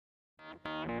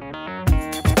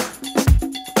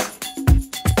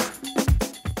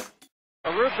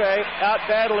Arupe out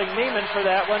battling Neiman for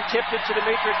that one, tipped it to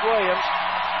Demetric Williams.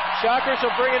 Shockers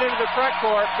will bring it into the front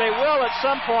court. They will at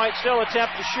some point still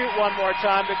attempt to shoot one more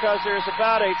time because there's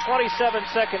about a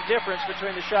 27-second difference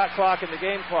between the shot clock and the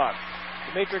game clock.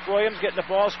 Demetric Williams getting the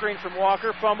ball screen from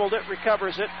Walker, fumbled it,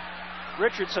 recovers it.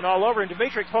 Richardson all over, and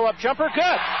Demetric pull-up jumper,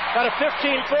 good! Got a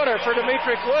 15-footer for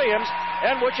Demetric Williams,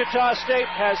 and Wichita State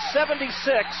has 76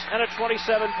 and a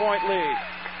 27-point lead.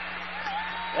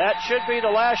 That should be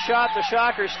the last shot the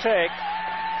Shockers take,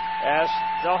 as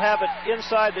they'll have it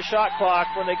inside the shot clock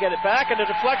when they get it back. And a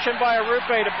deflection by Arupe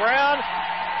to Brown.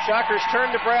 Shockers turn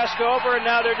Nebraska over, and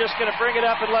now they're just going to bring it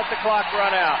up and let the clock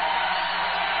run out.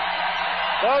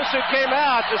 Those who came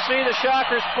out to see the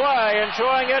Shockers play,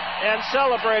 enjoying it and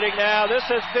celebrating now. This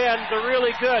has been the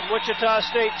really good Wichita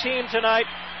State team tonight,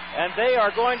 and they are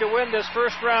going to win this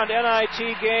first-round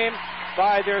NIT game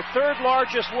by their third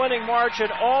largest winning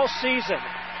margin all season,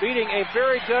 beating a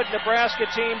very good Nebraska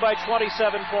team by 27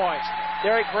 points.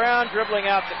 Derek Brown dribbling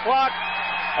out the clock,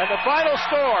 and the final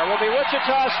score will be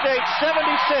Wichita State 76,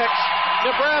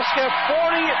 Nebraska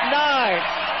 49.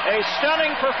 A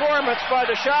stunning performance by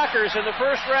the Shockers in the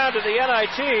first round of the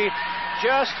NIT,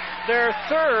 just their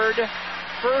third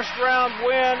first-round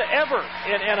win ever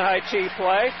in NIT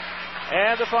play.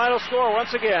 And the final score,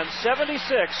 once again,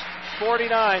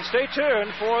 76-49. Stay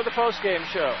tuned for the postgame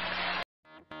show.